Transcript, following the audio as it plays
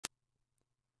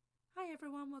Hi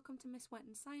everyone, welcome to Miss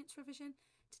Wetton Science Revision.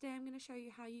 Today I'm going to show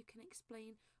you how you can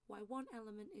explain why one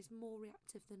element is more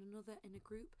reactive than another in a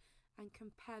group and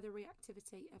compare the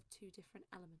reactivity of two different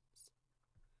elements.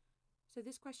 So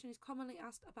this question is commonly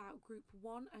asked about group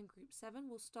 1 and group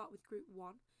 7. We'll start with group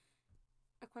 1.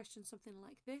 A question something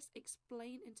like this: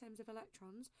 explain in terms of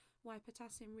electrons why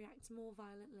potassium reacts more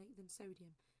violently than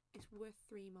sodium. It's worth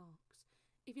 3 marks.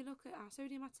 If you look at our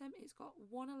sodium atom, it's got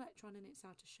 1 electron in its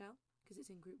outer shell because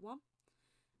it's in group 1.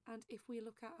 And if we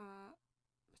look at our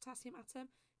potassium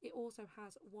atom, it also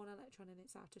has 1 electron in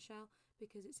its outer shell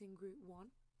because it's in group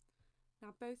 1.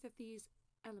 Now both of these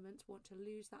elements want to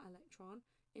lose that electron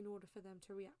in order for them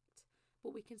to react.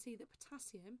 But we can see that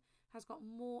potassium has got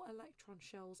more electron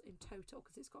shells in total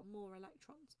because it's got more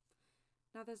electrons.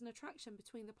 Now there's an attraction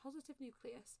between the positive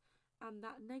nucleus and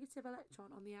that negative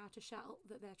electron on the outer shell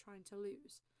that they're trying to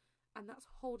lose, and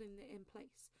that's holding it in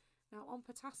place. Now on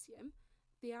potassium,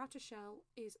 the outer shell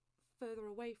is further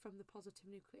away from the positive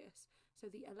nucleus, so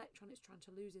the electron it's trying to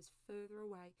lose is further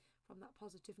away from that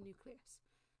positive nucleus.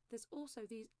 There's also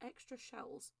these extra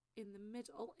shells in the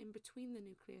middle, in between the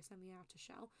nucleus and the outer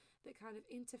shell, that kind of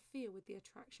interfere with the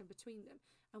attraction between them,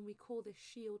 and we call this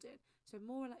shielding. So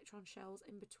more electron shells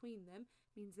in between them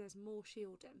means there's more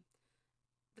shielding.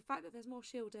 The fact that there's more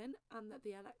shielding and that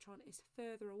the electron is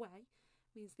further away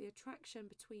means the attraction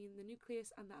between the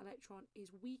nucleus and that electron is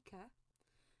weaker,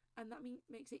 and that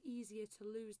makes it easier to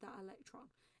lose that electron.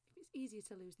 If it's easier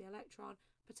to lose the electron,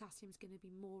 potassium is going to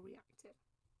be more reactive.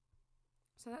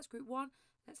 So that's group 1.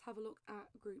 Let's have a look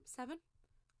at group 7.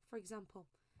 For example,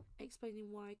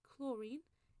 explaining why chlorine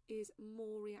is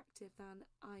more reactive than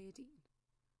iodine.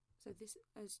 So this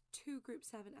has 2 group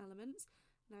 7 elements.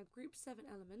 Now group 7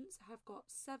 elements have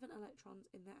got 7 electrons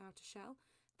in their outer shell.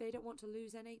 They don't want to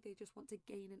lose any, they just want to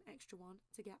gain an extra one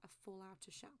to get a full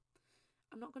outer shell.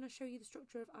 I'm not going to show you the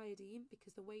structure of iodine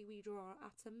because the way we draw our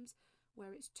atoms,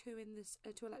 where it's 2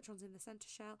 electrons in the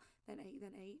centre shell, then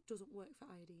 8, doesn't work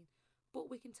for iodine. But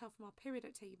we can tell from our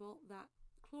periodic table that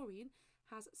chlorine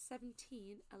has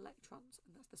 17 electrons,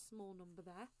 and that's the small number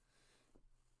there.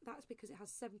 That's because it has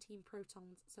 17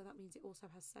 protons, so that means it also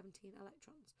has 17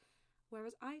 electrons.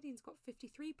 Whereas iodine's got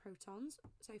 53 protons,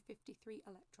 so 53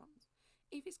 electrons.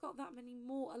 If it's got that many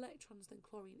more electrons than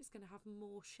chlorine, it's going to have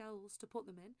more shells to put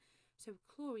them in. So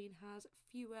chlorine has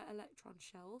fewer electron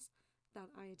shells than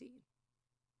iodine.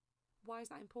 Why is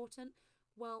that important?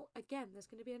 Well, again, there's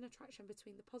going to be an attraction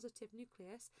between the positive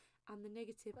nucleus and the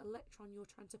negative electron you're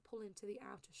trying to pull into the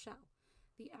outer shell.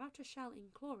 The outer shell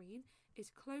in chlorine is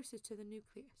closer to the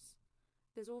nucleus.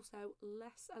 There's also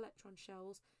less electron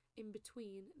shells in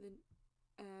between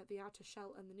the outer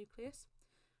shell and the nucleus.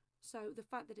 So the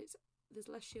fact that there's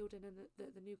less shielding and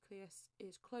that the nucleus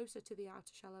is closer to the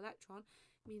outer shell electron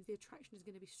means the attraction is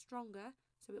going to be stronger,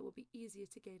 so it will be easier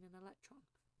to gain an electron.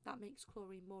 That makes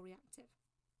chlorine more reactive.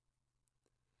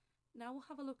 Now we'll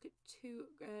have a look at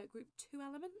group 2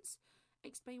 elements.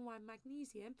 Explain why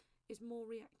magnesium is more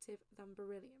reactive than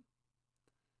beryllium.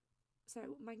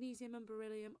 So magnesium and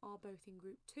beryllium are both in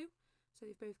group 2, so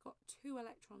they've both got 2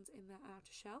 electrons in their outer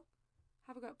shell.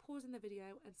 Have a go at pausing the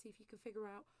video and see if you can figure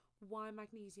out why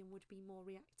magnesium would be more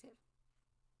reactive.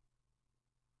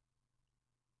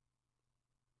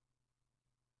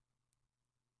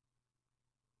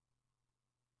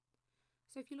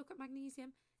 So if you look at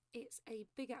magnesium, it's a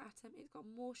bigger atom, it's got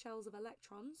more shells of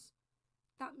electrons.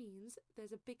 That means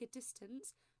there's a bigger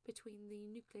distance between the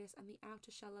nucleus and the outer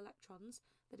shell electrons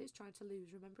that it's trying to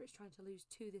lose. Remember, it's trying to lose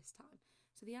 2 this time.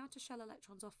 So the outer shell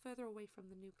electrons are further away from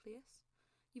the nucleus.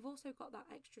 You've also got that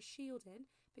extra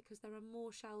shielding because there are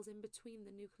more shells in between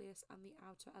the nucleus and the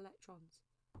outer electrons.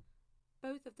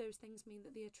 Both of those things mean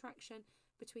that the attraction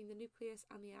between the nucleus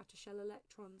and the outer shell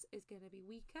electrons is going to be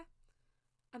weaker,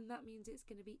 and that means it's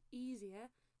going to be easier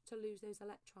to lose those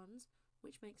electrons,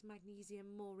 which makes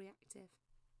magnesium more reactive.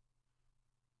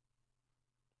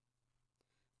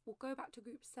 We'll go back to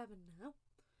group 7 now.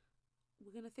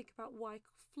 We're going to think about why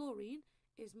fluorine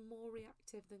is more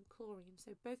reactive than chlorine.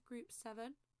 So both group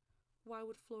 7, why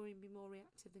would fluorine be more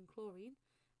reactive than chlorine?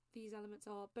 These elements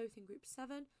are both in group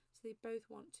 7, so they both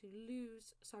want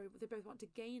to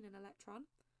gain an electron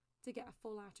to get a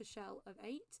full outer shell of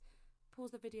 8.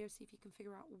 Pause the video, see if you can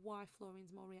figure out why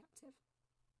fluorine's more reactive.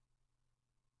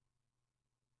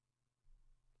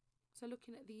 So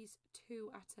looking at these 2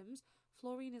 atoms,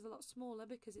 fluorine is a lot smaller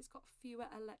because it's got fewer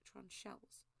electron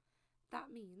shells.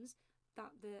 That means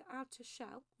that the outer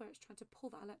shell, where it's trying to pull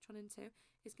that electron into,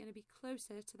 is going to be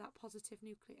closer to that positive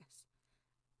nucleus.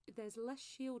 There's less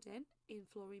shielding in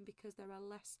fluorine because there are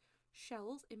less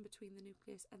shells in between the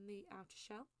nucleus and the outer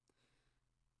shell.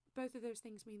 Both of those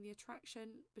things mean the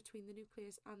attraction between the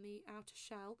nucleus and the outer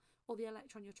shell, or the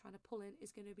electron you're trying to pull in,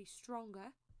 is going to be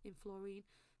stronger in fluorine,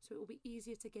 so it will be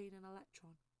easier to gain an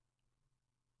electron.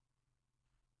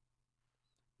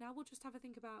 Now we'll just have a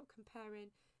think about comparing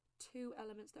two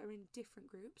elements that are in different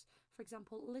groups. For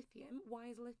example, lithium. Why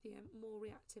is lithium more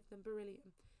reactive than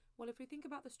beryllium? Well, if we think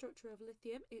about the structure of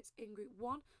lithium, it's in group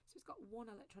 1, so it's got 1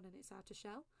 electron in its outer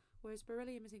shell, whereas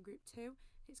beryllium is in group 2,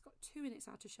 it's got 2 in its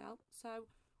outer shell. So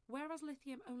whereas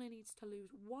lithium only needs to lose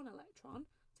 1 electron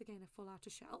to gain a full outer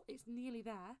shell, it's nearly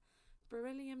there,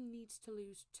 beryllium needs to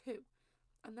lose 2,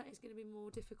 and that is going to be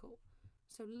more difficult.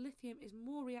 So lithium is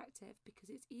more reactive because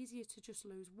it's easier to just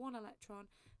lose 1 electron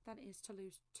than it is to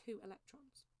lose 2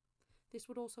 electrons. This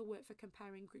would also work for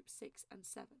comparing group 6 and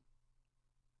 7.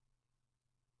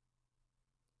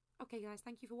 Okay guys,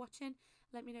 thank you for watching.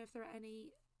 Let me know if there are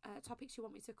any topics you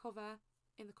want me to cover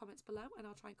in the comments below, and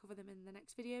I'll try and cover them in the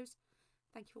next videos.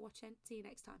 Thank you for watching. See you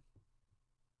next time.